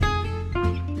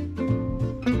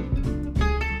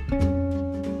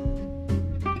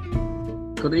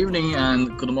Good evening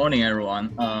and good morning,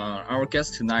 everyone. Our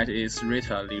guest tonight is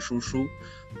Rita Li Shushu.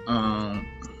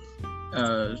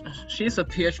 She's a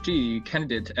PhD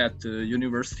candidate at the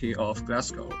University of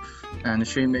Glasgow, and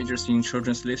she majors in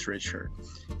children's literature.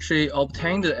 She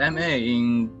obtained the MA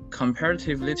in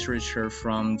comparative literature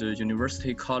from the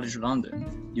University College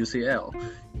London, UCL,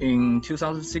 in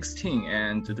 2016,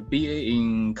 and the BA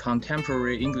in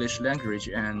contemporary English language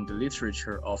and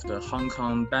literature of the Hong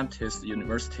Kong Baptist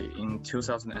University in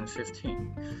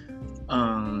 2015.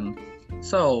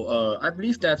 I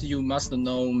believe that you must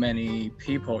know many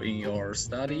people in your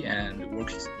study and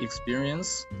work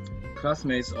experience,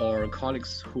 classmates or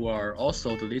colleagues who are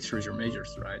also the literature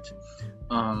majors, right?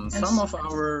 Some of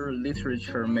our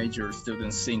literature major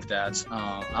students think that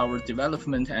our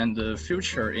development and the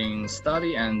future in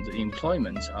study and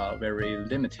employment are very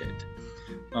limited.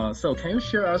 So can you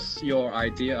share us your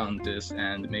idea on this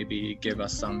and maybe give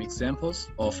us some examples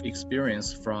of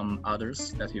experience from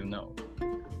others that you know?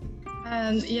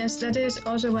 Yes, that is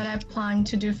also what I plan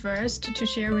to do first, to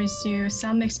share with you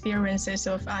some experiences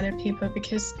of other people,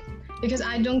 because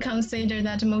I don't consider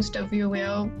that most of you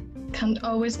will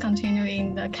always continue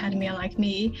in the academia like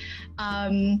me.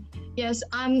 Yes,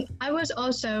 I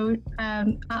also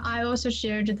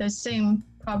shared the same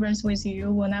problems with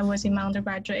you when I was in my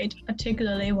undergraduate,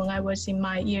 particularly when I was in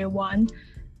my year one.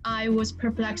 I was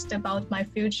perplexed about my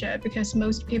future because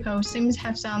most people seem to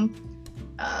have some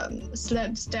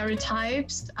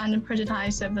stereotypes and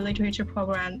prejudice of the literature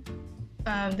program.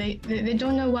 They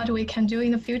don't know what we can do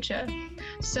in the future.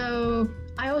 So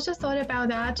I also thought about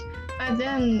that, but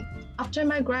then after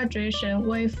my graduation,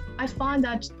 I found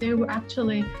that there were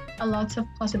actually a lot of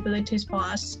possibilities for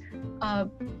us.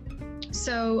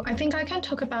 So I think I can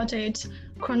talk about it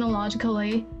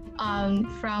chronologically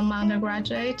from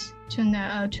undergraduate to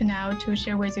now to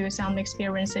share with you some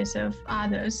experiences of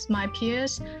others, my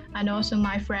peers, and also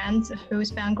my friends whose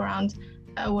background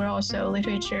were also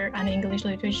literature and English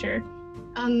literature.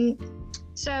 I'm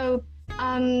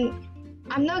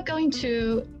not going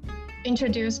to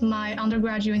introduce my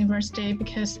undergraduate university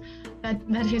because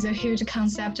that is a huge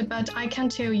concept, but I can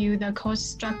tell you the course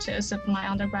structures of my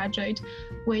undergraduate,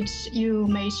 which you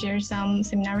may share some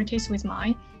similarities with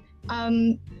mine.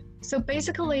 So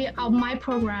basically, my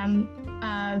program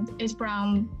is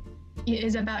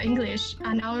about English,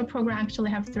 and our program actually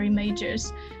have three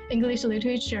majors: English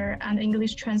literature and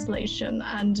English translation,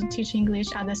 and teach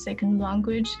English as a second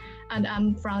language. And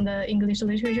I'm from the English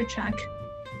literature track.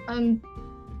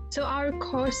 So our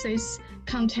courses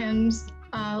contains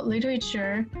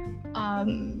literature,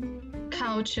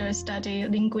 culture study,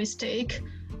 linguistic,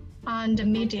 and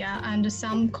media, and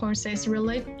some courses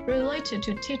related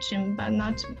to teaching, but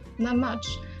not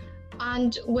much.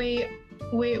 And we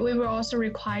were also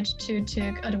required to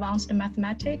take advanced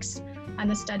mathematics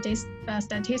and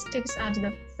statistics at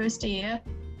the first year.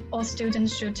 All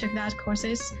students should take that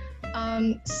courses.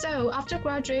 So after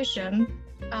graduation,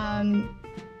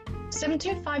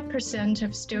 75%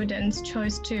 of students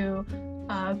chose to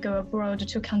go abroad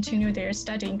to continue their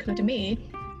study, including me.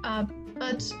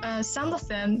 But some of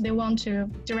them, they want to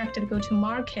directly go to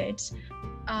market.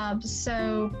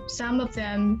 So some of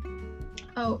them,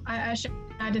 I should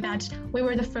add that we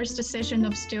were the first session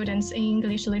of students in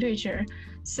English literature.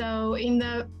 So in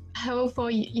the whole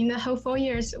 4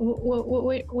 years,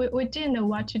 we didn't know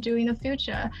what to do in the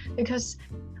future because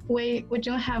we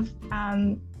don't have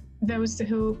those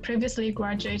who previously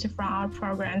graduated from our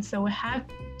program, so we have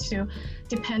to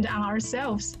depend on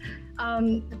ourselves.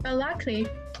 But luckily,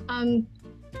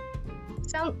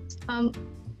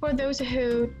 for those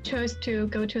who chose to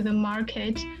go to the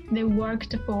market, they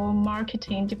worked for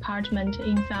marketing department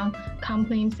in some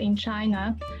companies in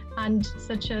China, and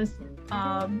such as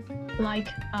some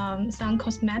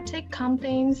cosmetic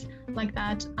companies like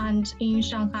that, and in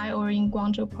Shanghai or in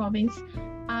Guangzhou province,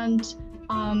 and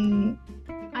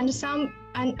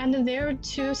there are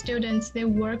two students. They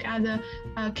work as a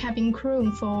cabin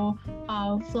crew for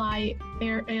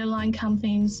airline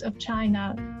companies of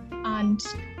China, and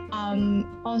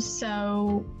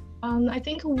also I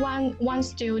think one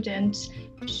student,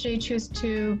 she chose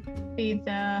to be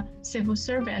the civil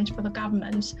servant for the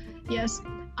government. Yes,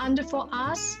 and for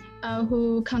us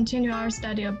who continue our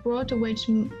study abroad, which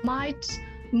might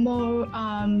more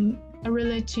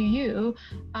relate to you,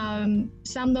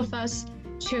 some of us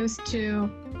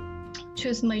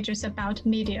choose majors about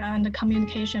media and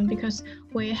communication because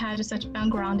we had such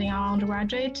background in our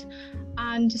undergraduate,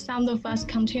 and some of us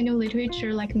continue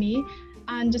literature like me,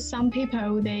 and some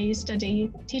people they study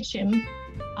teaching.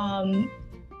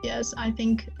 Yes, I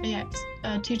think yes,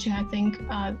 teaching. I think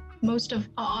most of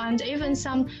and even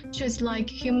some choose like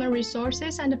human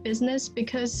resources and business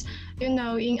because in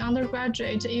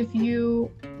undergraduate, if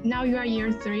you now you are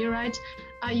year 3, right?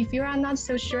 If you are not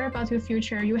so sure about your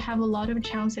future, you have a lot of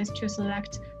chances to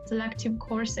select selective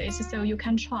courses. So you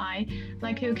can try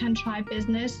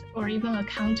business or even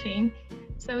accounting.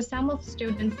 So some of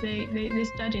students they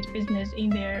studied business in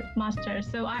their master.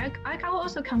 So I can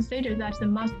also consider that the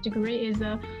master degree is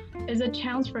a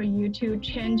chance for you to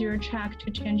change your track,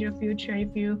 to change your future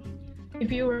if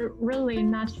you were really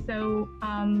not so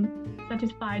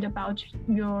satisfied about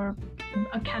your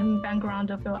academic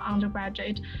background of your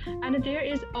undergraduate. And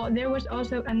there was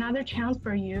also another chance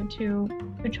for you to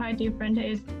try different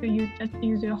is to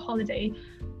use your holiday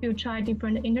to try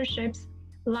different internships.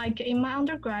 Like in my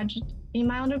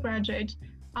undergraduate,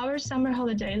 our summer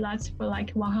holiday lasts for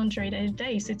like 180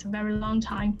 days. It's a very long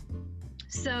time.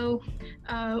 So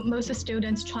most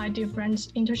students try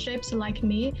different internships. Like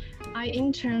me, I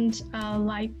interned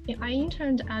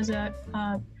as a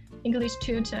English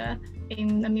tutor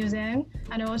in a museum,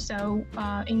 and also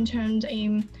interned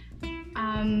in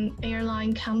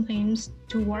airline companies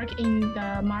to work in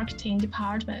the marketing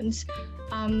departments.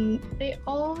 I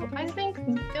think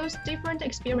those different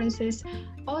experiences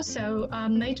also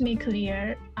made me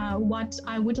clear what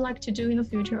I would like to do in the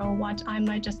future or what I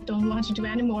might just don't want to do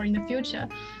anymore in the future.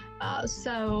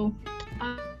 And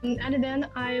then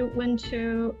I went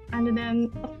to, and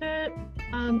then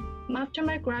after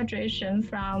my graduation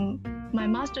from my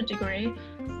master degree,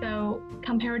 so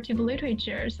comparative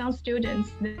literature, some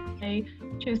students, they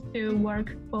choose to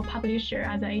work for publisher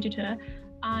as an editor,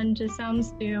 and some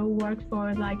still work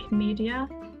for like media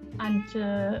and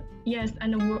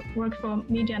work for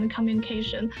media and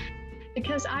communication,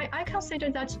 because I consider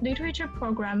that literature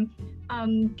program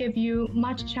give you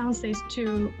much chances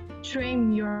to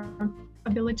train your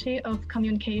ability of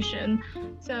communication,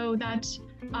 so that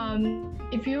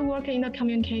if you work in the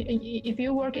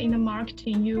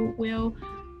marketing, you will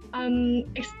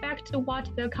expect what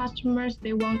the customers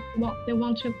they want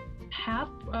to have,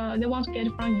 they want to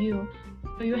get from you.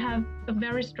 So you have a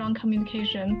very strong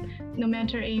communication, no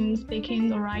matter in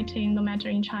speaking or writing, no matter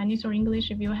in Chinese or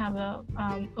English, if you have a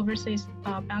overseas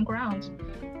background.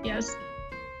 Yes.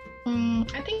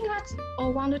 I think that's all. I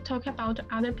want to talk about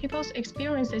other people's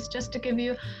experiences, just to give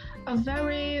you a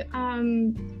very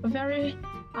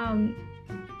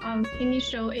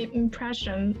initial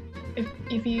impression.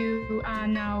 If you are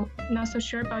now not so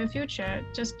sure about your future,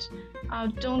 just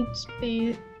don't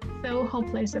be so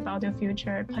hopeless about your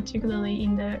future, particularly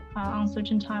in the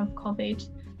uncertain time of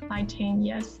COVID-19.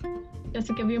 Yes, just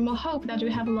to give you more hope that you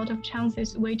have a lot of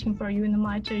chances waiting for you in the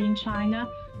matter in China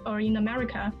or in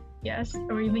America. Yes,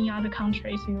 or even in other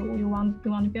countries you want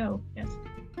to go. Yes,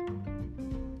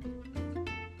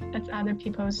 that's other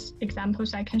people's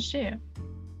examples I can share.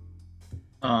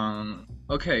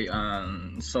 Okay.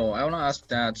 So I want to ask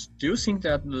that: do you think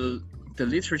that the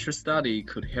literature study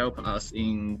could help us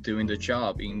in doing the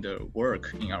job in the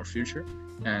work in our future,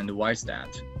 and why is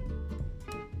that?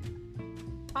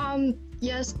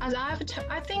 Yes, as I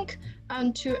think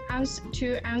to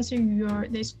answer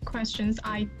these questions,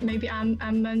 I'm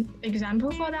an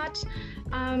example for that.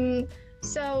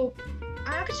 So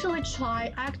I actually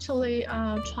tried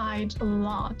a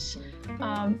lot.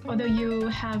 Although you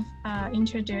have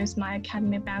introduced my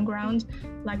academic background,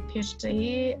 like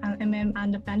PhD and MM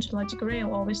and a bachelor degree,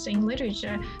 always in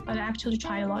literature, but I actually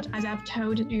tried a lot. As I've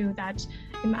told you that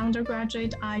in my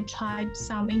undergraduate, I tried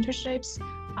some internships,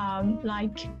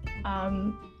 like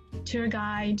tour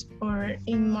guide or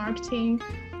in marketing,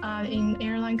 in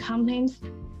airline companies.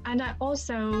 And I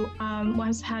also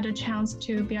once had a chance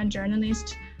to be a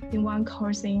journalist in one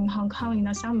course in Hong Kong in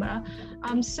the summer.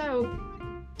 So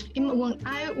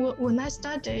when I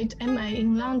studied MA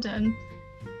in London,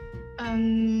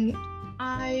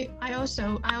 I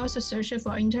also searched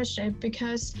for internship,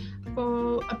 because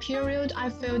for a period I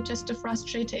felt just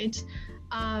frustrated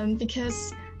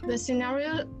because the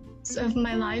scenario of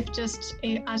my life just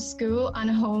at school and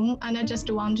home, and I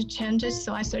just want to change it.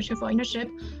 So I searched for internship,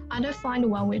 and I find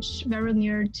one which very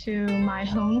near to my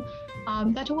home.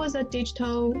 That was a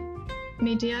digital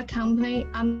media company.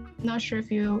 I'm not sure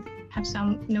if you have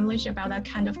some knowledge about that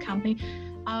kind of company.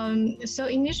 So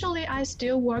initially I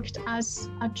still worked as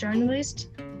a journalist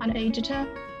and editor,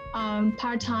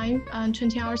 part-time,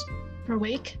 20 hours per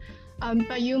week.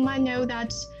 But you might know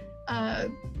that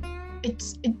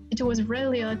it was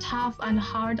really a tough and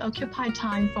hard occupied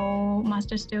time for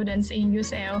master students in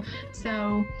UCL.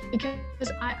 So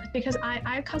because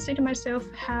I consider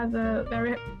myself have a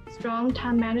very strong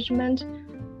time management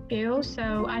skill,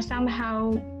 so I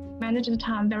somehow manage the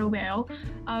time very well.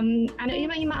 And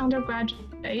even in my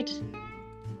undergraduate,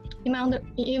 even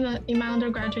in my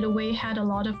undergraduate, we had a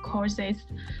lot of courses.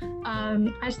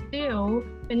 I still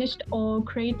finished all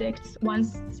credits one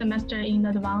semester in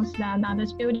advance than other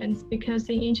students because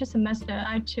in each semester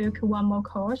I took one more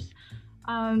course.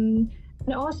 And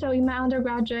also in my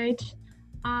undergraduate,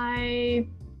 I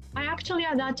actually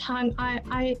at that time,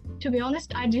 I to be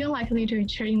honest, I didn't like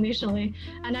literature initially,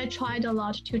 and I tried a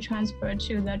lot to transfer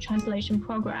to the translation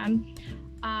program.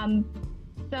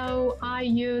 So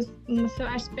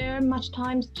I spare much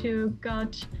time to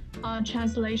get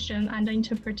translation and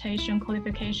interpretation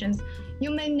qualifications.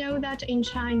 You may know that in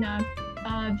China,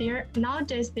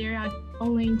 nowadays there are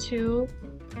only 2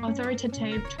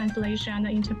 authoritative translation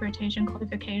and interpretation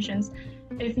qualifications.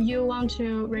 If you want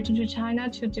to return to China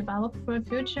to develop for the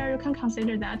future, you can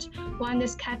consider that. One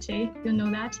is CATI, you know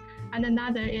that, and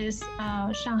another is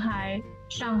Shanghai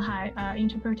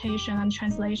interpretation and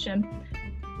translation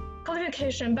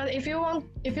qualification. But if you want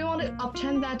to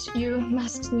obtain that, you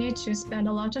must need to spend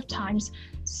a lot of times.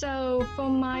 So for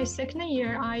my second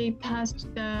year, I passed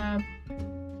the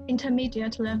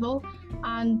intermediate level,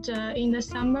 and in the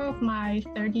summer of my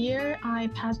third year, I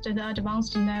passed the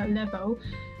advanced level.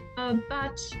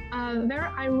 But very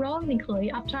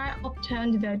ironically, after I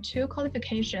obtained the 2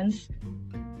 qualifications,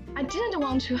 I didn't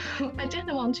want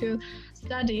to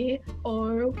study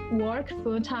or work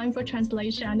full time for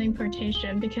translation and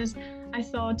interpretation because I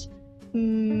thought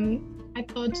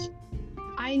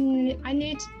I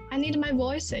need my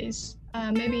voices.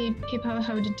 Maybe people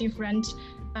hold different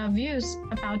views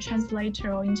about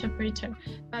translator or interpreter.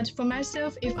 But for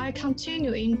myself, if I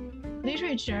continue in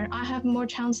literature, I have more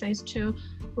chances to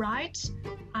write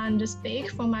and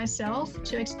speak for myself,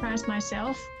 to express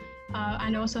myself,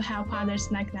 and also help others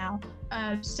like now.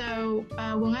 So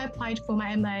when I applied for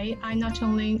my MA, I not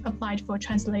only applied for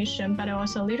translation, but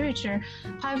also literature.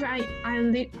 However, I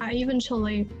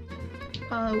eventually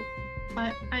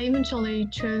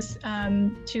chose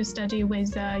to study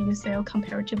with UCL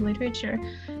comparative literature.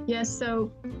 Yes,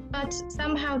 so, but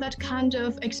somehow that kind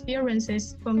of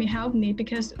experiences for me helped me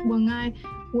because when I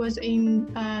was in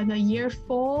the year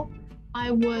 4, I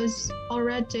was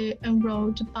already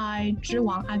enrolled by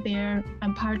Zhiwang as their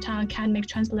part-time academic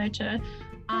translator,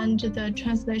 and the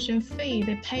translation fee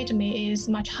they paid me is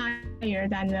much higher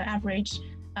than the average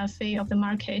fee of the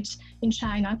market in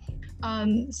China.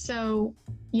 So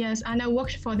yes, and I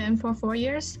worked for them for 4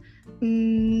 years.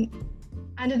 And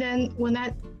then when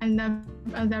I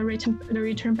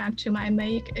return back to my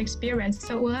MA experience.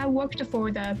 So when I worked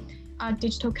for the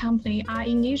digital company, I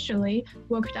initially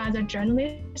worked as a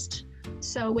journalist,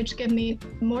 so which gave me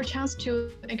more chance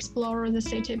to explore the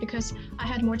city because I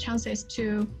had more chances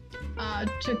to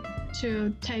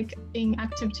take in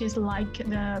activities like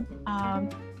the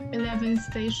 11th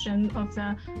session of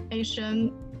the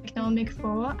Asian Economic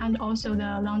Forum and also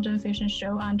the London Fashion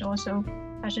Show and also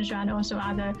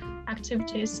other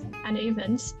activities and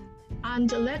events.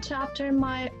 And later,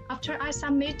 after I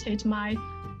submitted my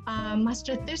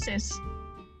master thesis,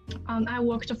 I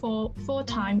worked for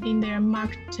full-time in their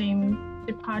marketing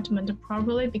department,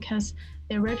 probably because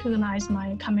they recognize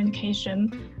my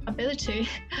communication ability.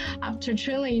 After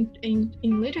training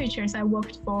in literature, I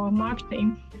worked for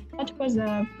marketing. That was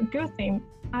a good thing.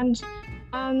 And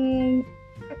to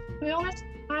be honest,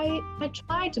 I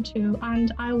tried to,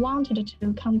 and I wanted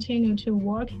to continue to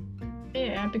work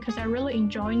there because I really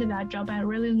enjoyed that job. I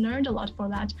really learned a lot for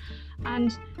that.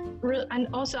 And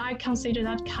also I consider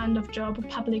that kind of job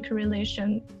public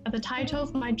relation. The title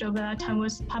of my job at that time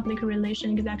was public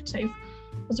relation executive.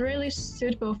 It was really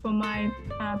suitable for my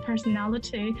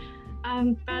personality.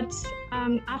 But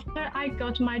after I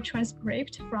got my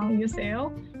transcript from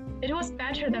UCL, it was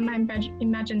better than my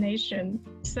imagination.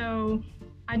 So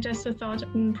I just thought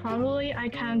probably I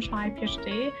can try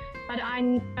PhD, but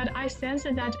I sensed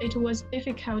that it was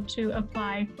difficult to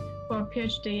apply for a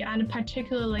PhD, and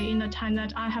particularly in the time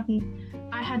that I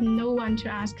had no one to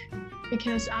ask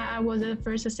because I was a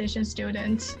first session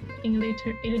student in the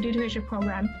literature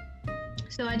program.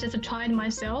 So I just tried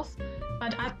myself,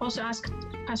 but I also asked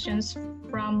questions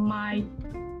from my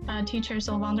teachers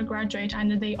of undergraduate,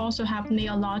 and they also helped me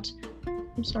a lot.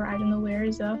 I'm sorry, I don't know where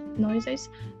is the noises.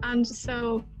 And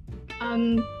so,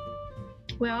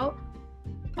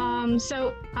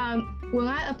 when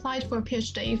I applied for a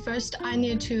PhD, first I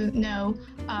need to know,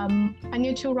 I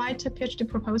need to write a PhD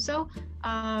proposal,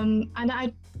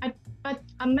 but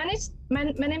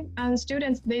many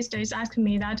students these days ask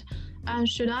me that,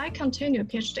 should I continue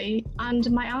PhD?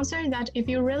 And my answer is that if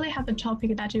you really have a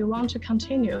topic that you want to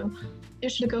continue, you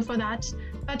should go for that.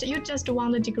 But you just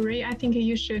want a degree, I think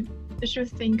you should should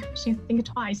think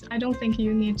twice. I don't think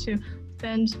you need to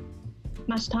spend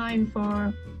much time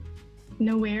for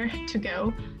nowhere to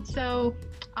go. So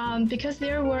because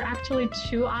there were actually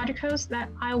two articles that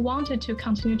I wanted to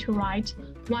continue to write.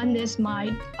 One is my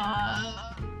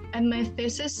MA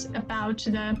thesis about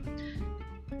the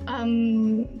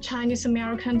Chinese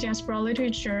American diaspora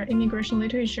literature, immigration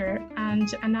literature,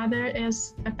 and another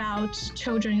is about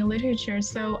children literature.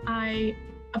 So I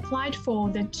applied for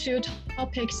the two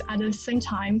topics at the same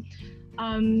time.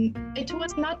 It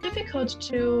was not difficult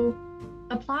to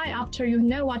apply after you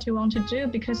know what you want to do,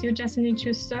 because you just need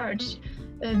to search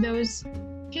those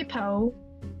people,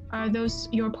 those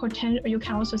your potential. You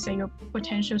can also say your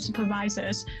potential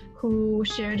supervisors who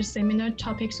shared similar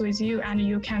topics with you, and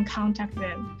you can contact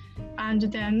them. And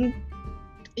then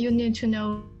you need to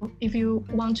know if you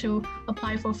want to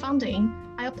apply for funding.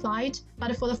 I applied,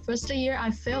 but for the first year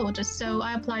I failed, so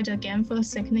I applied again for the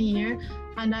second year,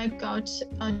 and I got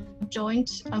a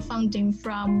joint funding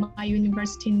from my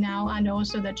university now, and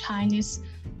also the Chinese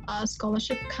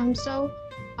Scholarship Council.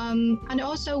 And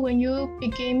also when you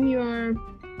begin your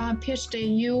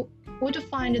PhD, you would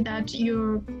find that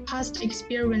your past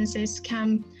experiences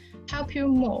can help you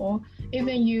more,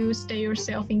 even you stay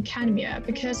yourself in academia.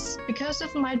 Because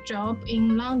of my job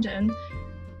in London,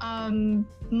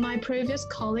 my previous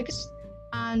colleagues,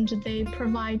 and they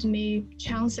provide me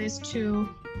chances to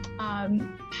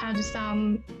have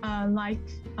some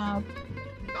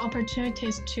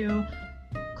opportunities to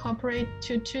cooperate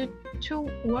to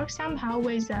work somehow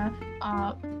with a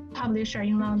publisher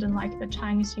in London, like the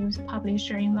Chinese youth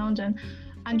publisher in London.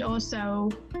 And also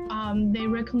they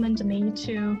recommend me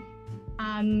to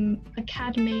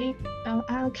academic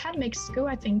school,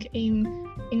 I think, in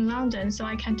London, so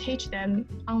I can teach them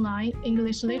online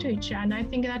English literature. And I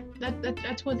think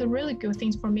that was a really good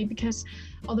thing for me, because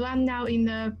although I'm now in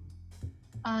the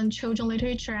children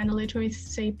literature and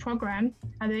literacy program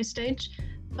at this stage,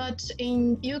 but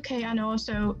in UK and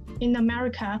also in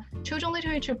America, children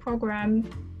literature program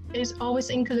is always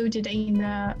included in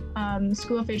the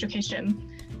School of Education.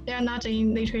 They are not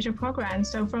in literature program.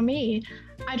 So for me,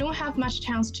 I don't have much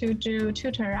chance to do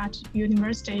tutor at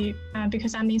university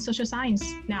because I'm in social science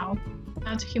now,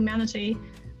 not humanity.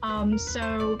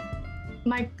 So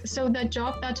the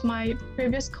job that my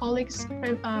previous colleagues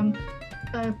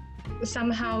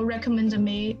somehow recommended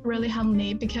me really helped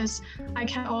me, because I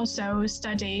can also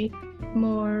study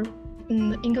more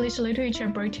English literature,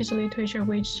 British literature,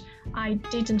 which I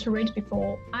didn't read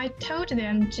before. I told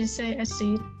them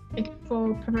GCSE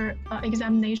for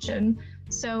examination,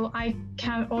 so I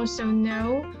can also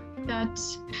know that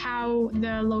how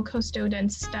the local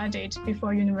students studied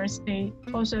before university,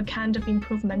 also kind of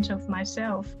improvement of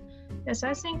myself. Yes,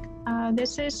 I think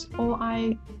this is all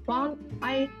I want.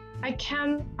 I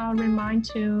can remind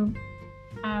to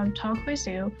talk with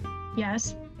you.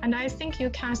 Yes, and I think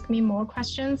you can ask me more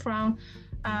questions from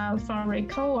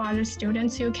Rico or other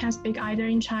students. You can speak either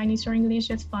in Chinese or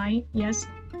English. It's fine. Yes.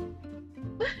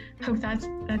 Hope that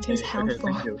is helpful.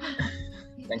 Okay,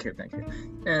 thank you. Thank you.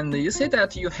 And you say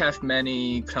that you have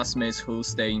many classmates who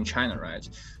stay in China, right?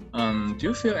 Do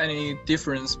you feel any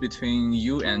difference between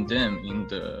you and them in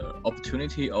the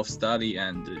opportunity of study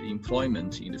and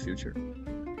employment in the future?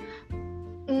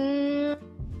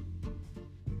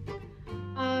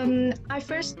 I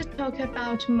first talk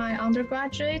about my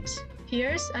undergraduate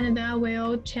peers, and then I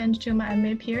will change to my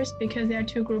MA peers, because there are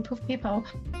two groups of people.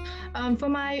 For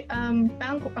my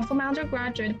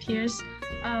undergraduate peers,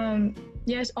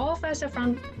 yes, all of us are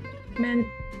from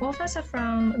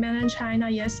mainland China.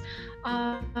 Yes,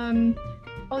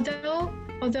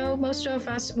 although most of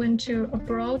us went to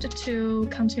abroad to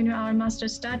continue our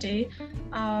master's study,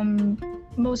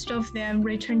 most of them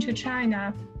returned to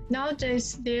China.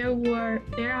 Nowadays, there are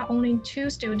only two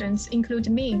students,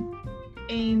 including me,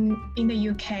 in the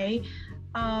UK.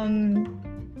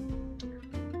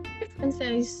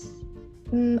 Differences.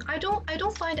 I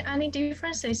don't find any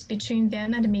differences between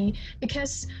them and me,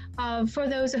 because for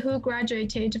those who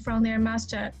graduated from their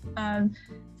master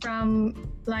from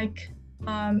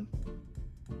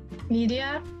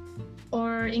media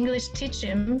or English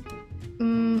teaching,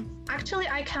 actually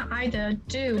I can either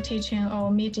do teaching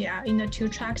or media in the two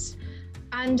tracks.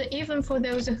 And even for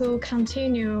those who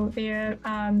continue their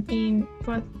MA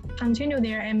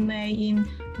in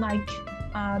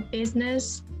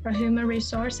business or human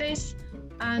resources,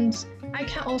 and I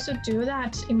can also do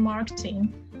that in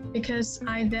marketing, because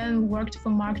I then worked for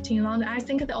marketing in London. I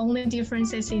think the only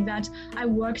difference is that I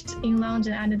worked in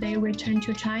London and they returned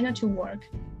to China to work.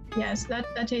 Yes,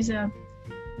 that is the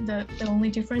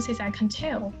only differences I can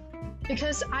tell.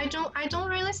 Because I don't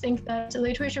really think that the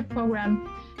literature program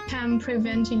can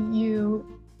prevent you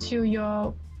to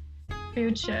your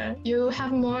future. You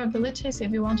have more abilities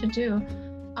if you want to do.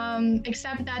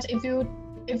 Except that if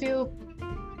you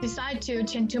decide to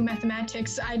change to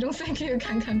mathematics, I don't think you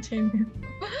can continue.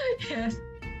 Yes.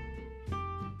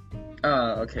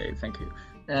 Okay, thank you.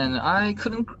 And I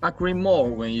couldn't agree more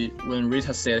when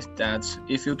Rita said that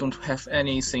if you don't have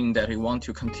anything that you want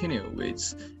to continue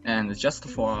with, and just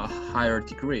for a higher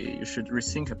degree, you should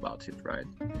rethink about it, right?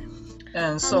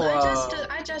 And so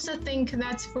I just think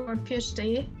that's for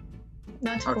PhD,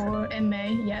 not Okay. for MA.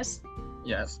 Yes.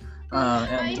 yes. But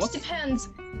And it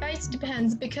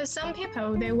depends. Because some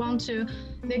people they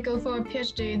go for a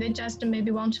PhD. They just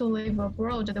maybe want to live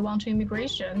abroad. They want to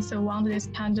immigration, so want this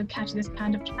kind of catch this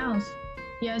kind of chance.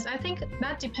 Yes, I think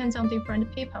that depends on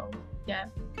different people. Yeah.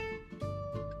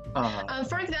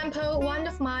 For example, one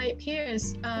of my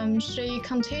peers, she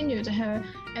continued her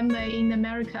MA in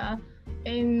America.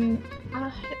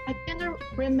 I can't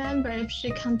remember if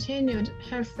she continued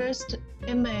her first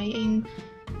MA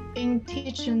in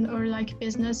teaching or like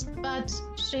business, but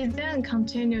she then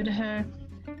continued her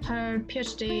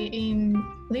PhD in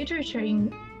literature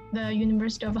in the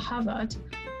University of Harvard.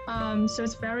 So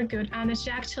it's very good, and she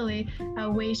actually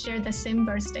we share the same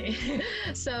birthday.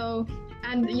 So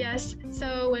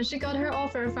when she got her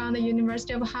offer from the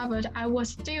University of Harvard, I was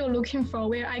still looking for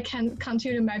where I can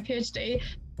continue my PhD.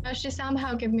 But she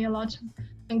somehow gave me a lot of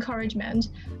encouragement.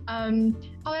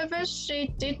 However,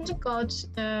 she didn't got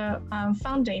the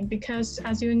funding because,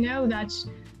 as you know, that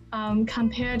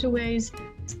compared with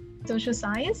social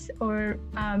science or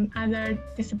other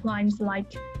disciplines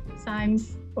like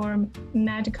science or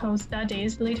medical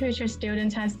studies, literature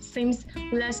students seems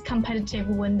less competitive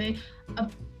when they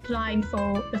applying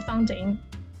for the funding.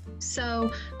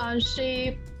 So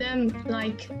she then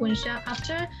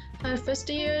after her first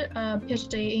year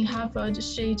PhD in Harvard,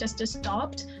 she just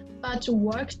stopped, but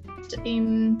worked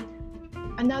in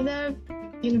another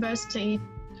university.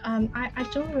 I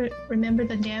don't remember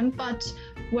the name, but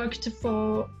worked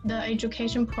for the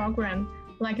education program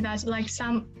like that, like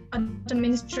some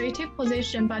administrative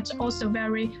position, but also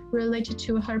very related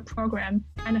to her program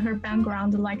and her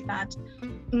background like that.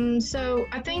 So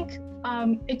I think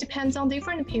it depends on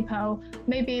different people.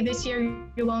 Maybe this year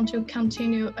you want to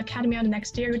continue academia, and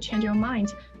next year you change your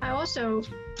mind. I also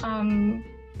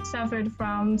suffered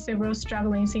from several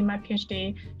strugglings in my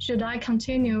PhD. Should I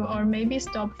continue or maybe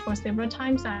stop for several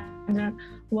times and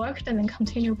worked and then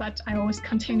continue? But I always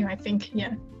continue, I think,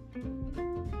 yeah.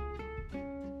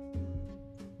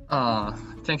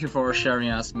 Thank you for sharing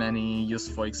us many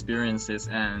useful experiences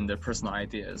and personal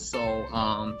ideas. So,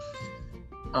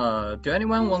 do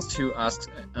anyone wants to ask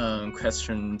a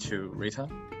question to Rita?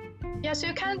 Yes,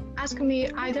 you can ask me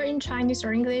either in Chinese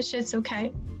or English. It's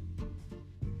okay.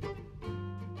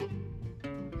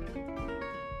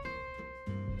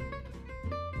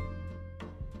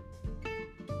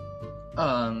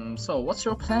 So what's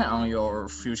your plan on your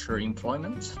future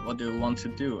employment? What do you want to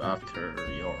do after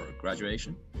your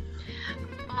graduation?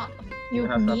 You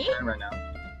have me? a plan right now?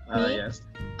 Me? Yes.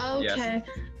 Okay.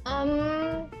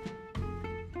 Yes.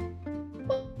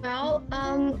 Well,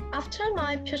 after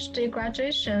my PhD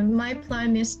graduation, my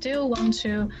plan is still want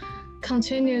to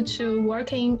continue to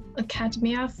work in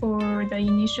academia for the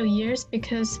initial years,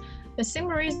 because the same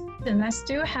reason I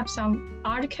still have some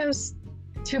articles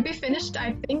to be finished.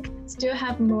 I think still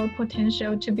have more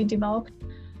potential to be developed.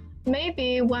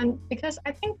 Maybe because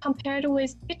I think compared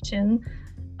with teaching,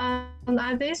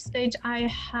 at this stage I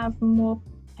have more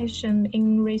passion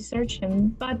in researching,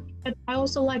 but I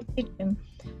also like teaching.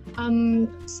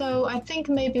 So I think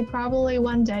maybe probably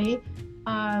one day,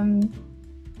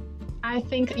 I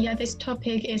think this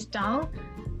topic is done,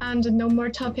 and no more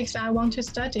topics I want to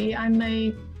study. I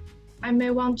may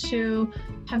want to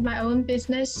have my own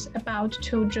business about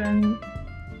children,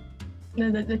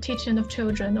 the teaching of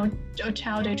children or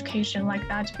child education like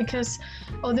that. Because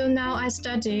although now I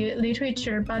study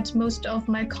literature, but most of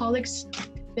my colleagues,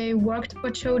 they worked for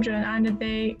children,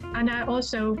 and I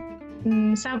also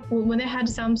when they had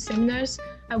some seminars,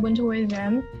 I went with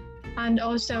them, and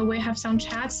also we have some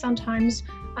chats sometimes,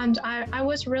 and I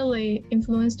was really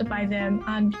influenced by them,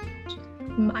 and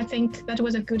I think that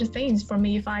was a good thing for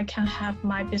me if I can have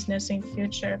my business in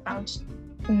future about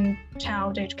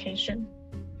child education.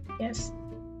 Yes.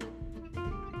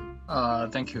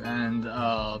 Thank you. And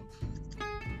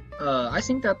I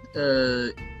think that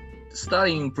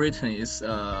studying in Britain is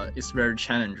very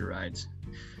challenging, right?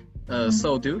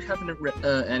 So do you have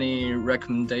any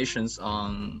recommendations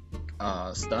on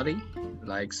study,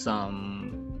 like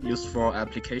some useful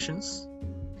applications?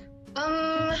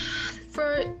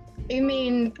 You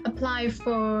mean apply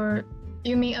for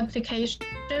You mean application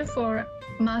for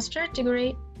master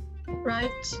degree, right?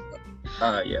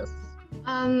 Yes.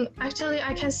 Actually,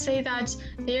 I can say that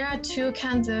there are two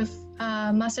kinds of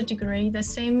master degree. The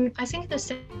same, I think the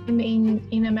same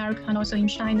in America and also in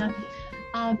China.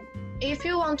 If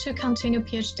you want to continue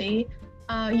PhD,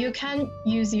 you can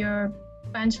use your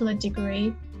bachelor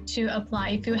degree to apply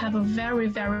if you have a very,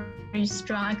 very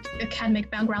strong academic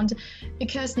background,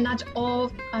 because not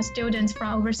all students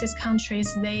from overseas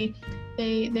countries, they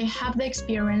have the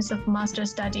experience of master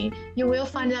study. You will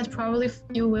find that probably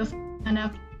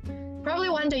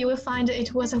one day you will find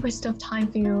it was a waste of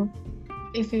time for you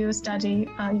if you study,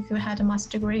 if you had a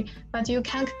master degree, but you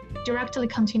can directly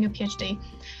continue PhD.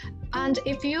 And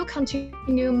if you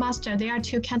continue master, there are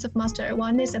two kinds of master.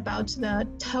 One is about the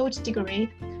TOEFL degree,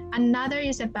 another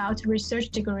is about research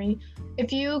degree.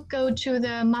 If you go to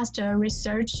the master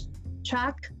research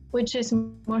track, which is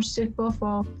more suitable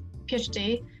for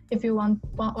PhD, if you want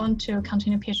to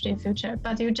continue PhD in future,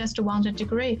 but you just want a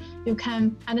degree, you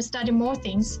can study more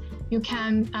things. You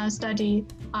can study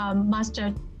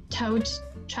master TOEFL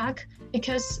track,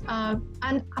 because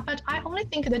but I only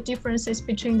think the differences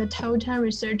between the TOEFL and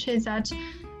research is that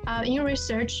in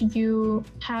research you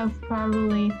have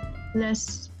probably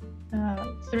less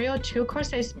 3 or 2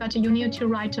 courses, but you need to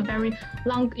write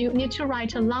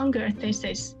a longer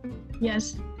thesis.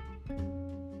 Yes.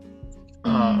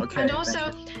 Okay. And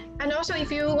also,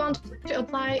 if you want to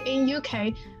apply in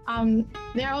UK,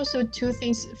 there are also two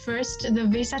things. First, the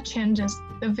visa changes,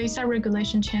 the visa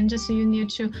regulation changes. So you need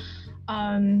to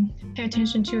pay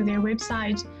attention to their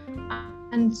website.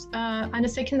 And the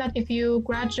second, that if you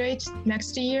graduate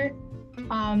next year,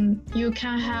 you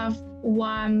can have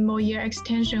 1 more year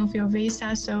extension of your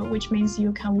visa, so which means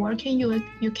you can work in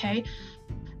UK.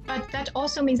 But that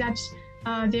also means that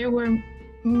there were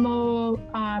more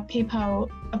people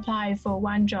apply for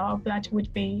one job that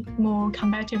would be more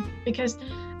competitive.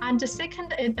 And the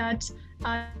second is that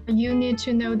you need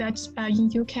to know that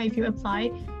in UK, if you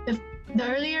apply, the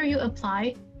earlier you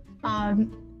apply,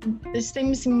 it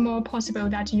seems more possible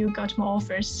that you got more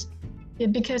offers. Yeah,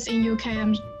 because in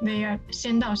UK, they are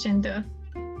先到先得.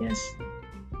 Yes.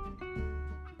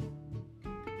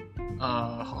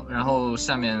 好，然后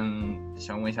下面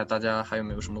想问一下大家还有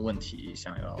没有什么问题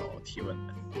想要提问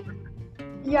的？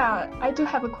 Yeah, I do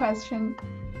have a question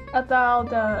about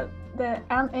the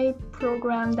MA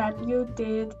program that you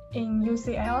did in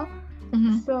UCL.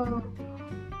 Mm-hmm.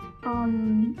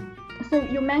 So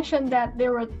you mentioned that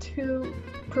there were two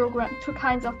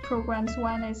kinds of programs.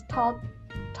 One is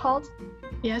taught.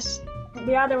 Yes.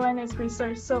 The other one is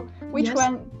research. So which Yes.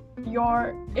 one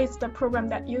is the program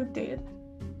that you did?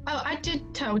 Oh, I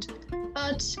did TOEFL,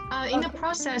 but in the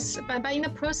process, in the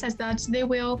process that they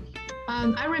will,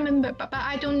 I remember, but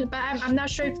I'm not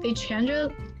sure if they change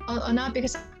it or not,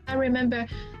 because I remember,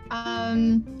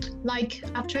 like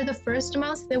after the first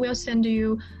month, they will send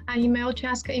you an email to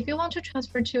ask if you want to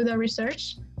transfer to the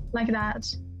research, like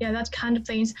that. Yeah, that kind of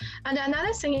things. And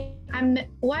another thing,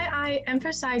 why I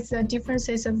emphasize the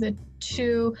differences of the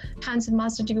two kinds of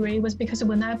master degree was because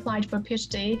when I applied for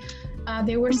PhD,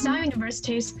 there were some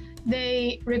universities,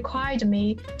 they required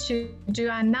me to do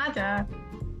another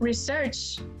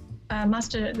research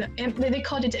master, they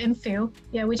called it MPhil,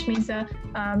 yeah, which means the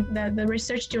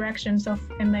research directions of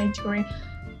MA degree.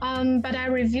 But I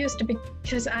refused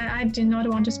because I did not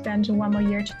want to spend 1 more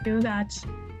year to do that.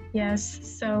 Yes,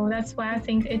 so that's why I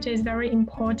think it is very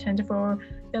important for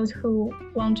those who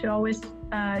want to always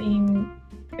in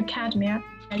academia,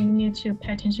 you need to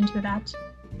pay attention to that.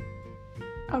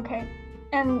 Okay.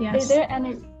 And Yes. is there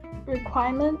any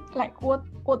requirement? Like what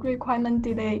requirement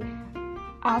did they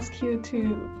ask you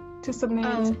to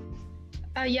submit?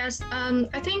 Yes,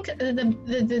 I think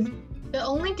the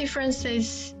only difference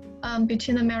is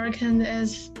between American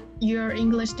is your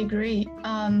English degree.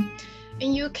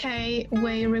 In UK,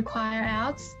 we require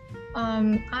IELTS.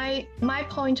 My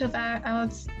point of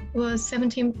IELTS was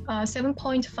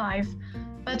 7.5,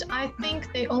 but I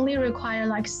think they only require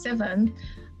like 7.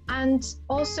 And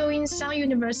also in some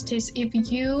universities, if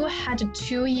you have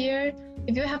 2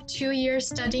 years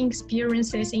studying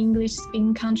experiences in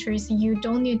English-speaking countries, you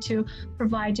don't need to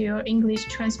provide your English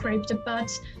transcript.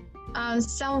 But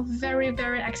some very,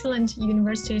 very excellent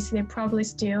universities, they probably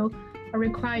still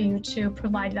require you to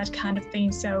provide that kind of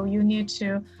thing. So you need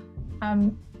to,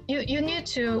 you need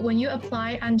to, when you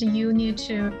apply, and you need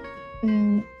to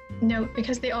know,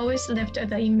 because they always left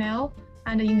the email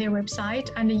and in their website.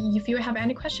 And if you have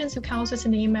any questions, you can also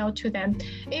send an email to them.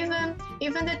 Even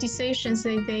the decisions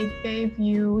they gave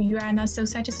you, you are not so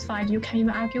satisfied, you can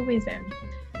even argue with them.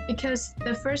 Because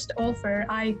the first offer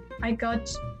I got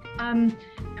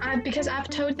Because I've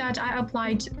told that I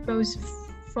applied both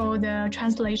for the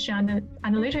translation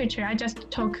and the literature. I just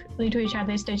took literature at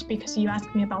this stage because you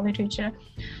asked me about literature.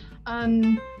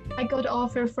 I got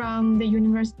offer from the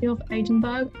University of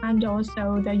Edinburgh and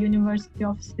also the University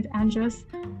of St. Andrews.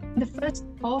 The first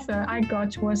offer I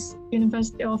got was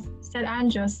University of St.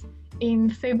 Andrews in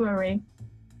February,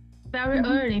 very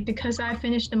early because I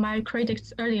finished my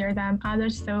credits earlier than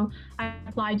others, so I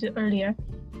applied earlier.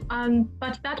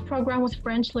 But that program was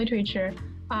French literature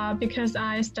because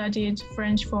I studied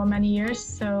French for many years,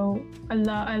 so I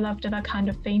loved that kind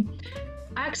of thing.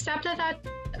 I accepted that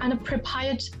and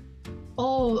prepared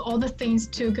all the things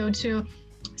to go to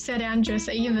St. Andrews.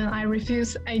 Even I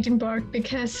refused Edinburgh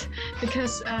because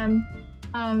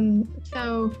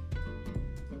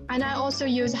and I also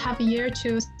used half a year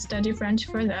to study French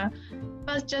further.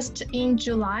 But just in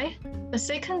July, the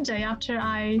second day after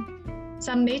I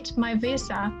submit my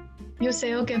visa,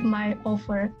 UCL gave my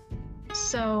offer.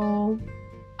 So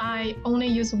I only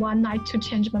used one night to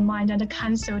change my mind and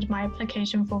cancelled my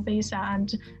application for visa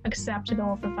and accepted the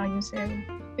offer from UCL.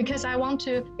 Because I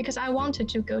wanted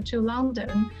to go to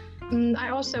London. I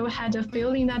also had a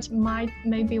feeling that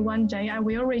maybe one day I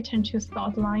will return to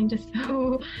Scotland,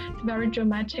 so it's a very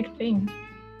dramatic thing.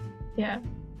 Yeah.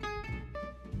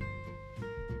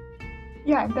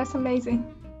 Yeah, that's amazing.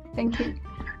 Thank you.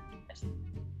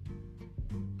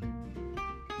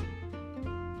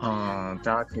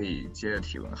 大家可以接着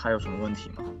提问，还有什么问题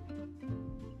吗？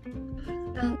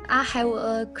 I have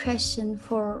a question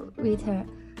for Rita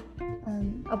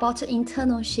about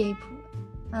internship.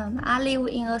 I live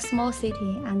in a small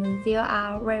city and there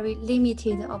are very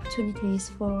limited opportunities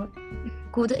for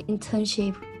good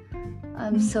internship.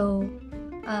 So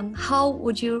how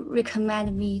would you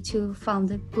recommend me to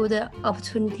find good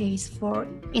opportunities for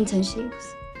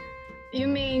internships? You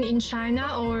mean in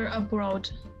China or abroad?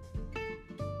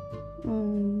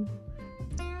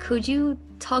 Could you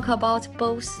talk about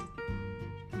both?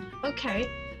 Okay.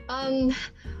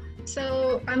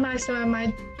 So I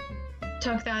might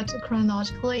talk that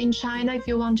chronologically. In China, if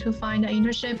you want to find an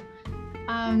internship,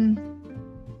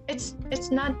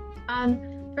 it's not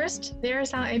first there are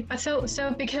some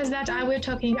so because that I will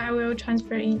talk in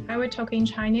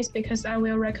Chinese because I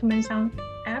will recommend some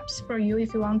apps for you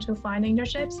if you want to find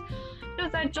internships. 就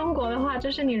在中国的话，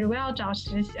就是你如果要找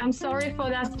实习 ，I'm sorry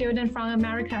for that student from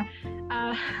America,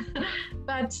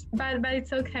 but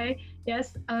it's okay.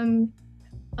 Yes,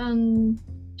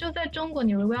 就在中国，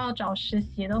你如果要找实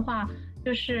习的话，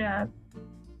就是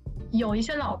有一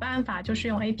些老办法，就是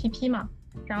用 APP 嘛。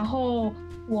然后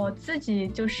我自己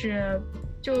就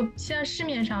现在市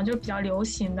面上就比较流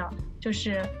行的，就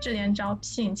是智联招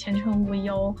聘、前程无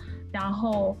忧，然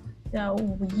后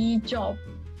51 job。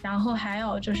然后还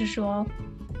有就是说，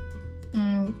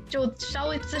就稍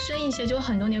微资深一些，就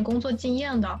很多年工作经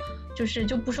验的，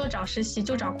就不说找实习，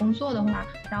就找工作的话，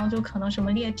然后就可能什么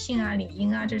猎聘啊、领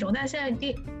英啊这种。但是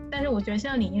我觉得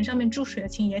现在领英上面注水的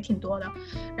情也挺多的。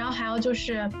然后还有就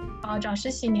是找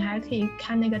实习，你还可以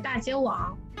看那个大街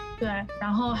网，对，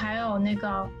然后还有那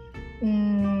个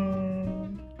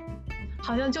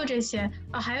好像就这些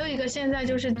还有一个现在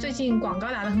就是最近广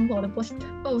告打得很火的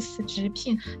Boss 直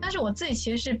聘，但是我自己其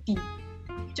实是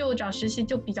就找实习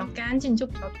就比较干净，就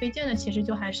比较推荐的其实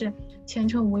就还是前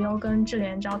程无忧跟智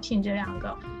联招聘这两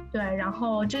个。对，然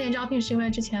后智联招聘是因为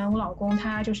之前我老公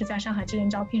他就是在上海智联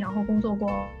招聘，然后工作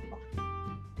过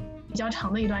比较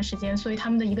长的一段时间，所以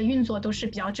他们的一个运作都是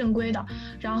比较正规的。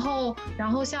然后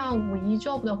像51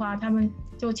 job 的话，他们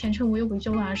就前程无忧51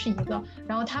 job 好像是一个，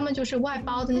然后他们就是外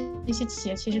包的那些企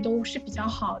业其实都是比较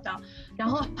好的。然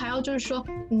后还有就是说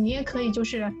你也可以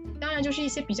当然就是一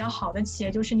些比较好的企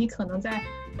业，就是你可能在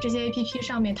这些 APP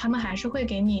上面他们还是会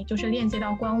给你就是链接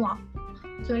到官网。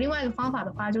所以另外一个方法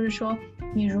的话就是说，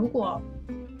你如果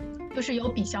就是有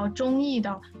比较中意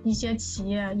的一些企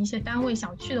业、一些单位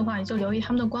想去的话，你就留意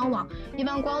他们的官网。一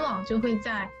般官网就会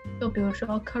就比如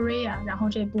说 Career， 然后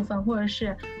这一部分，或者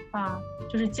是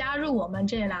就是加入我们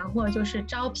这一栏，或者就是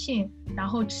招聘，然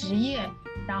后职业，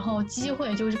然后机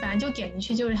会，就是反正就点进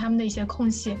去就是他们的一些空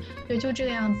隙，对，就这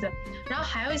个样子。然后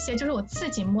还有一些就是我自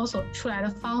己摸索出来的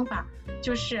方法，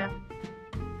就是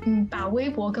把微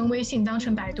博跟微信当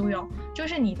成百度用，就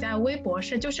是你在微博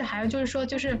还有就是说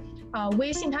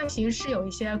微信它其实是有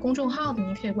一些公众号的，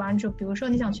你可以关注，比如说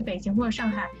你想去北京或者上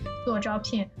海做招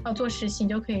聘做实习，你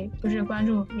就可以就是关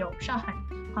注有上海，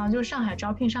好像就是上海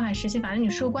招聘、上海实习，反正你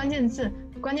输关键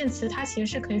词它其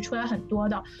实是可以出来很多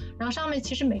的。然后上面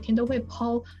其实每天都会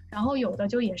PO， 然后有的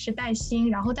就也是带薪，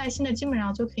然后带薪的基本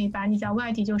上就可以把你在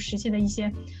外地就实习的一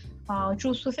些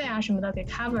住宿费啊什么的给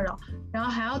cover 了。然后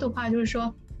还有的话就是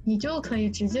说，你就可以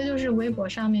直接就是微博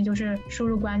上面就是输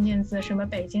入关键字，什么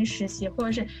北京实习或者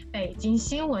是北京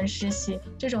新闻实习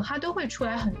这种，它都会出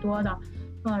来很多的。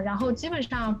然后基本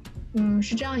上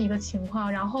是这样一个情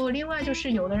况。然后另外就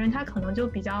是有的人他可能就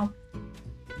比较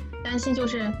担心，就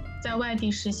是在外地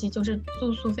实习就是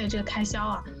住宿费这个开销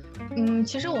啊。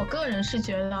其实我个人是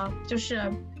觉得就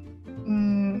是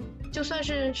就算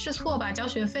是试错吧，交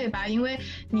学费吧，因为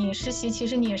你实习其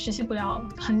实你也实习不了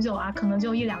很久啊，可能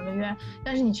就1-2个月，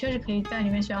但是你确实可以在里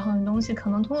面学到很多东西。可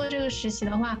能通过这个实习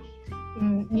的话，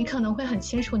你可能会很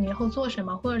清楚你以后做什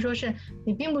么，或者说是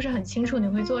你并不是很清楚你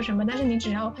会做什么，但是你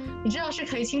知道是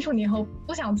可以清楚你以后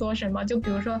不想做什么。就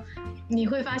比如说你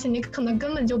会发现你可能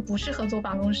根本就不适合坐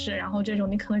办公室，然后这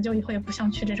种你可能就以后也不想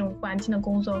去这种环境的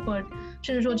工作，或者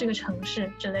甚至说这个城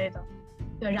市之类的。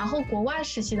对，然后国外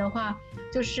实习的话，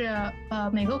就是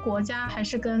每个国家还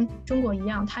是跟中国一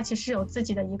样，它其实有自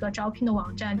己的一个招聘的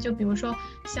网站。就比如说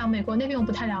像美国那边我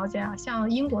不太了解啊，像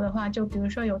英国的话，就比如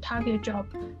说有 Target Job，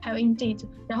 还有 Indeed，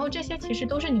 然后这些其实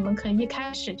都是你们可以一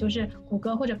开始就是谷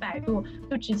歌或者百度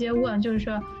就直接问，就是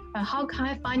说How can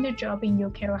I find a job in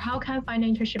UK or How can I find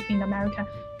an internship in America？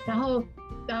 然后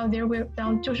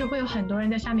就是会有很多人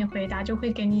在下面回答，就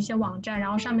会给你一些网站，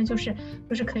然后上面就是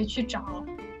可以去找。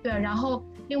对，然后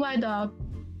另外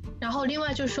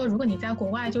就是说，如果你在国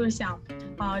外就是想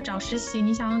找实习，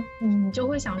你就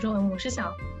会想说，我是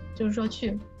想就是说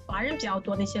去华人比较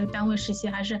多的一些单位实习，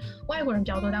还是外国人比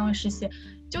较多单位实习。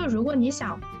就如果你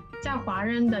想在华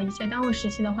人的一些单位实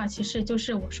习的话，其实就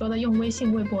是我说的用微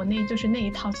信、微博就是那一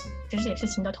套，其实也是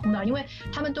行得通的，因为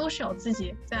他们都是有自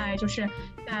己在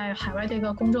海外的一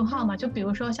个公众号嘛。就比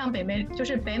如说像北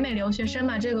美留学生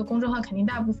嘛，这个公众号肯定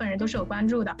大部分人都是有关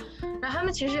注的。然后他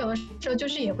们其实有的时候就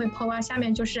是也会 po 啊，下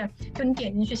面就你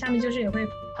点进去，下面就是也会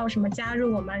po 什么加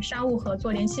入我们、商务合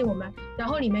作、联系我们，然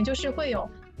后里面就是会有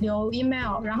留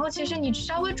email， 然后其实你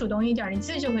稍微主动一点，你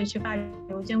自己就可以去发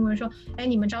邮件问说，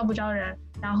你们招不招人，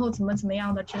然后怎么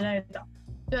样的之类的。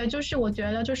对，就是我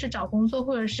觉得就是找工作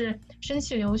或者是申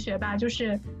请留学吧，就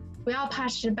是不要怕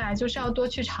失败，就是要多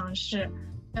去尝试。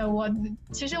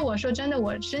其实我说真的，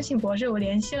我申请博士我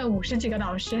联系了50几个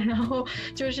导师，然后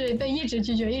就是被一直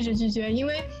拒绝，因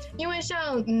为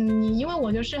像因为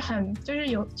我就是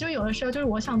有的时候就是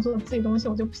我想做自己东西，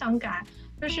我就不想改。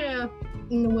就是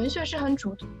文学是很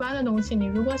主观的东西，你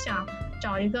如果想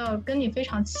找一个跟你非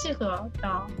常契合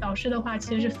的导师的话，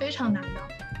其实是非常难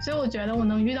的。所以我觉得我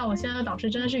能遇到我现在的导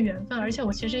师真的是缘分，而且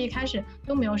我其实一开始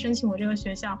都没有申请我这个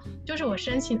学校，就是我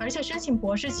而且申请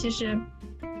博士其实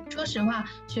说实话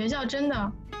学校真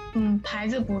的牌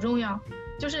子不重要，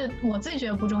就是我自己觉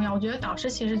得不重要，我觉得导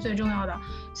师其实最重要的。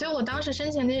所以我当时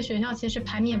申请那些学校其实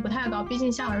排名也不太高，毕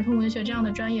竟像儿童文学这样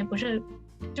的专业不是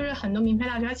就是很多名牌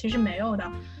大学它其实没有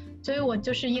的。所以我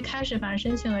就是一开始反正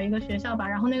申请了一个学校吧，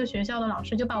然后那个学校的老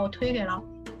师就把我推给了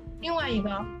另外一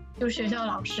个就是学校的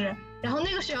老师，然后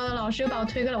那个学校的老师又把我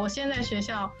推给了我现在学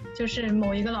校就是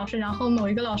某一个老师，然后某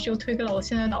一个老师又推给了我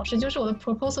现在的导师，就是我的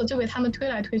proposal 就被他们推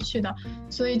来推去的。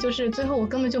所以就是最后我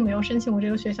根本就没有申请我这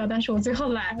个学校，但是我最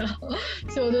后来了。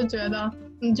所以我就觉得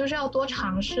就是要多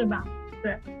尝试吧。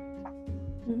对，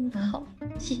好，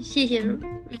谢谢瑞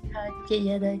塔姐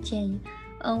姐的建议。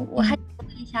我还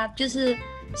问一下，就是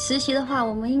实习的话，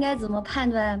我们应该怎么判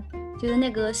断，就是那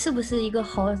个是不是一个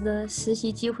好的实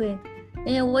习机会？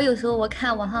因为我有时候我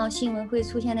看网上新闻会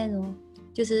出现那种，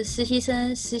就是实习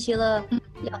生实习了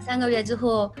2-3个月之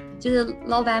后，就是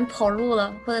老板跑路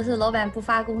了，或者是老板不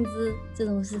发工资这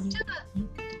种事情。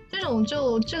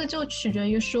这个就取决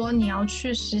于说你要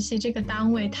去实习这个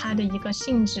单位它的一个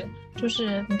性质，就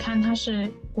是你看它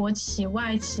是国企、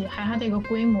外企，还有它的一个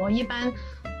规模。一般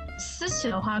私企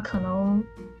的话可能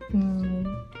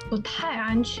不太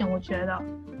安全，我觉得。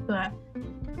对，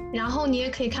然后你也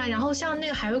可以看，然后像那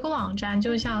个还有一个网站，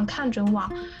就像看准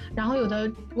网，然后有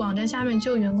的网站下面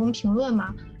就有员工评论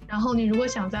嘛，然后你如果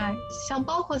想像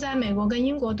包括在美国跟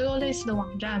英国都有类似的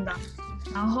网站的，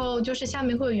然后就是下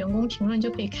面会有员工评论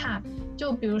就可以看。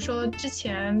就比如说之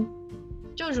前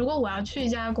就如果我要去一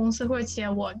家公司或者企业，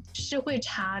我是会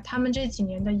查他们这几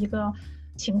年的一个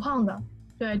情况的，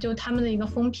对，就他们的一个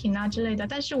风评啊之类的。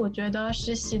但是我觉得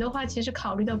实习的话其实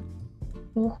考虑的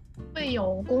不会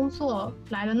有工作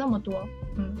来的那么多。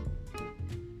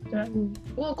对，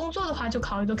不过工作的话就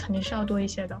考虑的肯定是要多一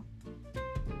些的。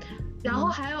然后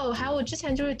还有我之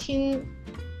前就是听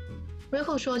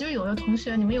Rico 说，就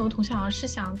是你们有的同学好像是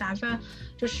打算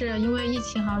就是因为疫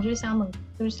情好像就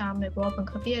是想美国本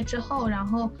科毕业之后然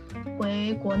后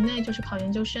回国内就是考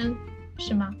研究生，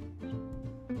是吗？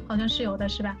好像是有的，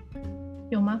是吧？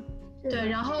有吗？对，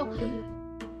然后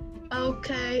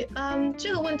OK，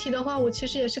这个问题的话我其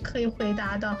实也是可以回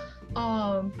答的。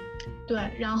对，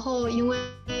然后因为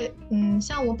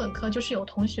像我本科就是有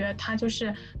同学他就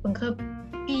是本科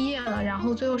毕业了，然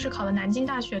后最后是考的南京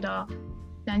大学的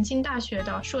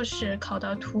硕士，考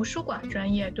的图书馆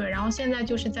专业，对，然后现在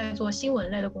就是在做新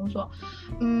闻类的工作，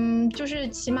就是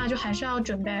起码就还是要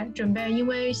准备，因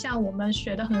为像我们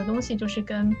学的很多东西就是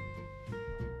跟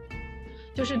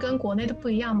国内的不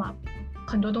一样嘛，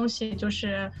很多东西就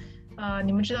是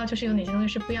你们知道就是有哪些东西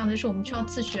是不一样的，就是我们需要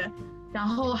自学。然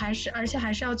后而且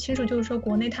还是要清楚，就是说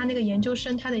国内他那个研究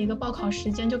生他的一个报考时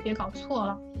间就别搞错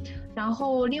了。然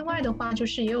后另外的话就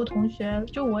是也有同学，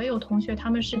就我也有同学，他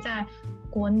们是在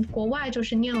国外就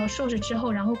是念了硕士之后，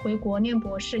然后回国念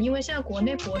博士。因为现在国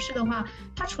内博士的话，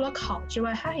他除了考之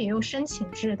外，他也有申请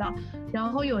制的。然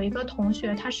后有一个同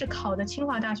学他是考的清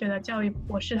华大学的教育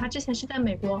博士，他之前是在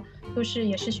美国，就是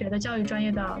也是学的教育专业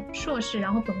的硕士，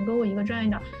然后本科跟我一个专业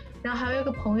的。然后还有一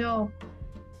个朋友，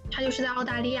他就是在澳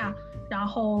大利亚。然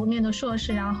后念的硕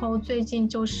士，然后最近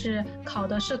就是考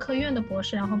的社科院的博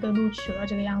士，然后被录取了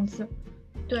这个样子。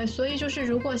对，所以就是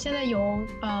如果现在有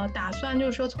打算，就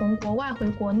是说从国外回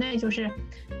国内，就是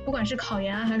不管是考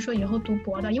研啊，还是说以后读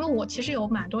博的，因为我其实有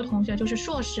蛮多同学就是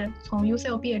硕士从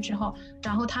UCL 毕业之后，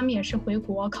然后他们也是回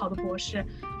国考的博士，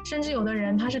甚至有的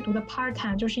人他是读的 part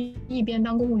time， 就是一边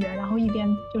当公务员，然后一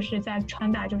边就是在川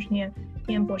大就是念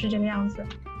博士这个样子。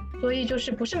所以就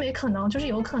是不是没可能，就是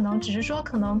有可能，只是说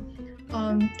可能。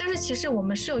但是其实我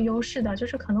们是有优势的，就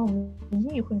是可能我们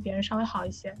英语会比别人稍微好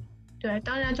一些。对，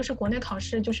当然就是国内考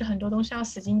试就是很多东西要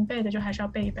死记硬背的，就还是要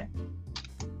背一背。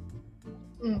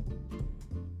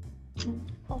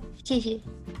好，谢谢。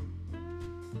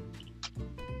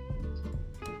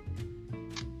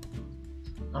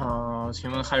请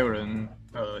问还有人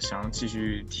想继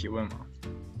续提问吗？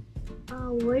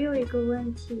我有一个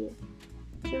问题，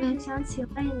就是想请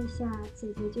问一下姐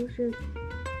姐，就是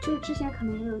这之前可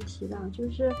能也有提到，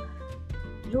就是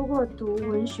如果读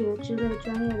文学之类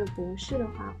专业的博士的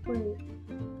话，会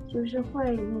那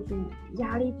种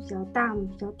压力比较大吗？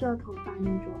比较掉头发那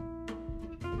种？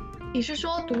你是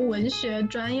说读文学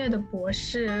专业的博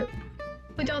士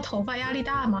会掉头发、压力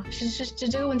大吗？是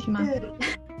这个问题吗？对，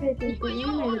因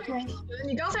为每个专业。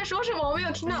你刚才说什么？我没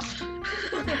有听到。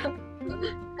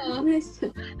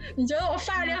你觉得我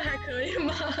发量还可以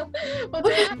吗？我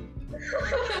觉得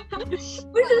不是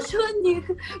说你。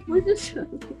我觉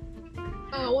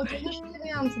得是这个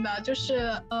样子的，就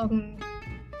是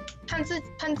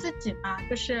看自己吧，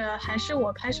就是还是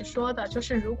我开始说的，就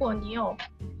是如果你有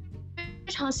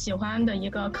非常喜欢的一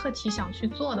个课题想去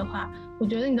做的话，我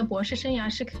觉得你的博士生涯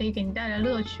是可以给你带来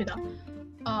乐趣的。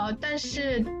但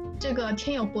是这个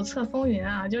天有不测风云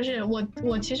啊，就是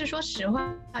我其实说实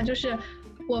话，就是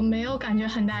我没有感觉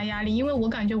很大压力，因为我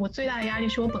感觉我最大的压力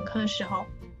是我本科的时候，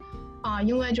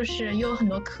因为就是又有很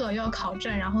多课又要考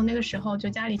证，然后那个时候就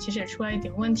家里其实也出了一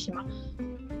点问题嘛。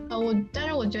但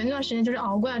是我觉得那段时间就是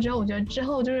熬过来之后，我觉得之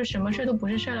后就是什么事都不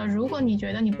是事了。如果你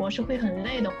觉得你博士会很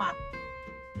累的话，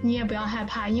你也不要害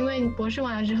怕，因为博士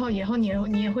完了之后，以后你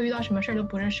也会遇到什么事都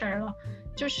不是事了。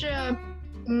就是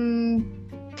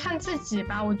看自己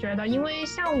吧，我觉得，因为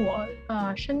像我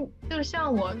身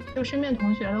边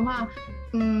同学的话，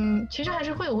其实还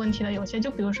是会有问题的，有些就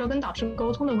比如说跟导师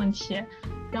沟通的问题，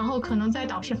然后可能在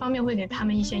导师方面会给他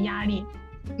们一些压力，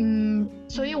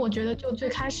所以我觉得就最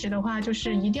开始的话，就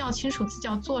是一定要清楚自己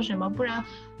要做什么，不然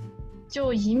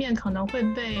就以免可能会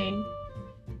被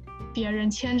别人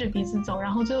牵着鼻子走，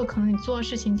然后最后可能你做的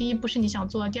事情，第一不是你想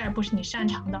做的，第二不是你擅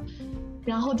长的。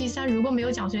然后第三，如果没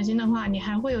有奖学金的话，你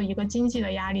还会有一个经济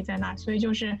的压力在那儿，所以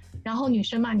就是，然后女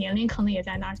生嘛，年龄可能也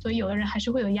在那儿，所以有的人还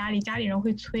是会有压力，家里人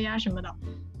会催啊什么的。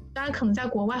当然，可能在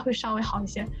国外会稍微好一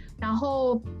些。然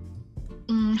后，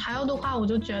还有的话，我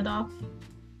就觉得，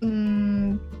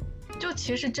就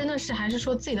其实真的是还是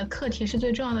说自己的课题是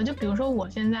最重要的。就比如说我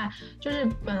现在就是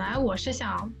本来我是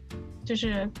想，就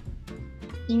是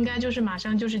应该就是马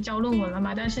上就是交论文了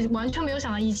嘛，但是完全没有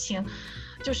想到疫情。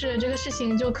就是这个事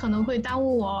情就可能会耽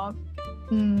误我，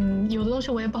有的东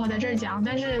西我也不好在这儿讲，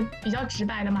但是比较直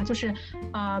白的嘛，就是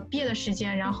毕业的时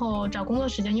间，然后找工作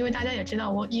时间，因为大家也知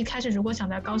道，我一开始如果想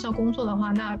在高校工作的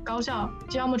话，那高校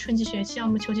就要么春季学期，要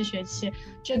么秋季学期，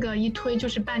这个一推就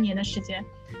是半年的时间。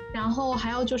然后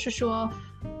还有就是说，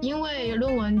因为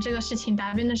论文这个事情、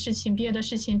答辩的事情、毕业的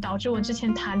事情，导致我之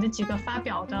前谈的几个发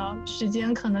表的时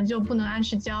间可能就不能按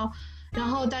时交。然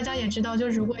后大家也知道，就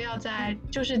如果要在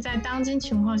当今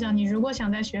情况下，你如果想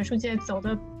在学术界走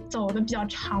的比较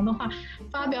长的话，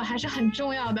发表还是很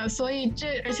重要的。所以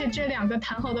而且这两个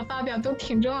谈好的发表都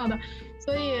挺重要的。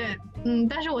所以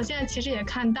但是我现在其实也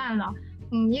看淡了。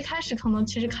一开始可能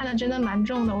其实看的真的蛮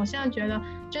重的，我现在觉得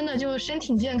真的就身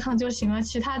体健康就行了，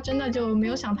其他真的就没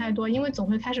有想太多，因为总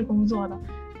会开始工作的。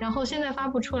然后现在发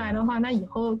不出来的话，那以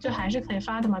后就还是可以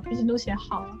发的嘛，毕竟都写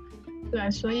好了。对，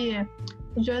所以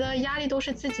我觉得压力都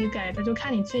是自己给的，就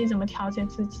看你自己怎么调节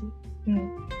自己。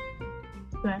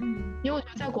对，因为我觉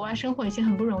得在国外生活已经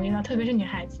很不容易了，特别是女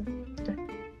孩子。对。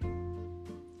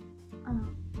好，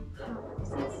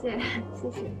谢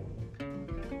谢。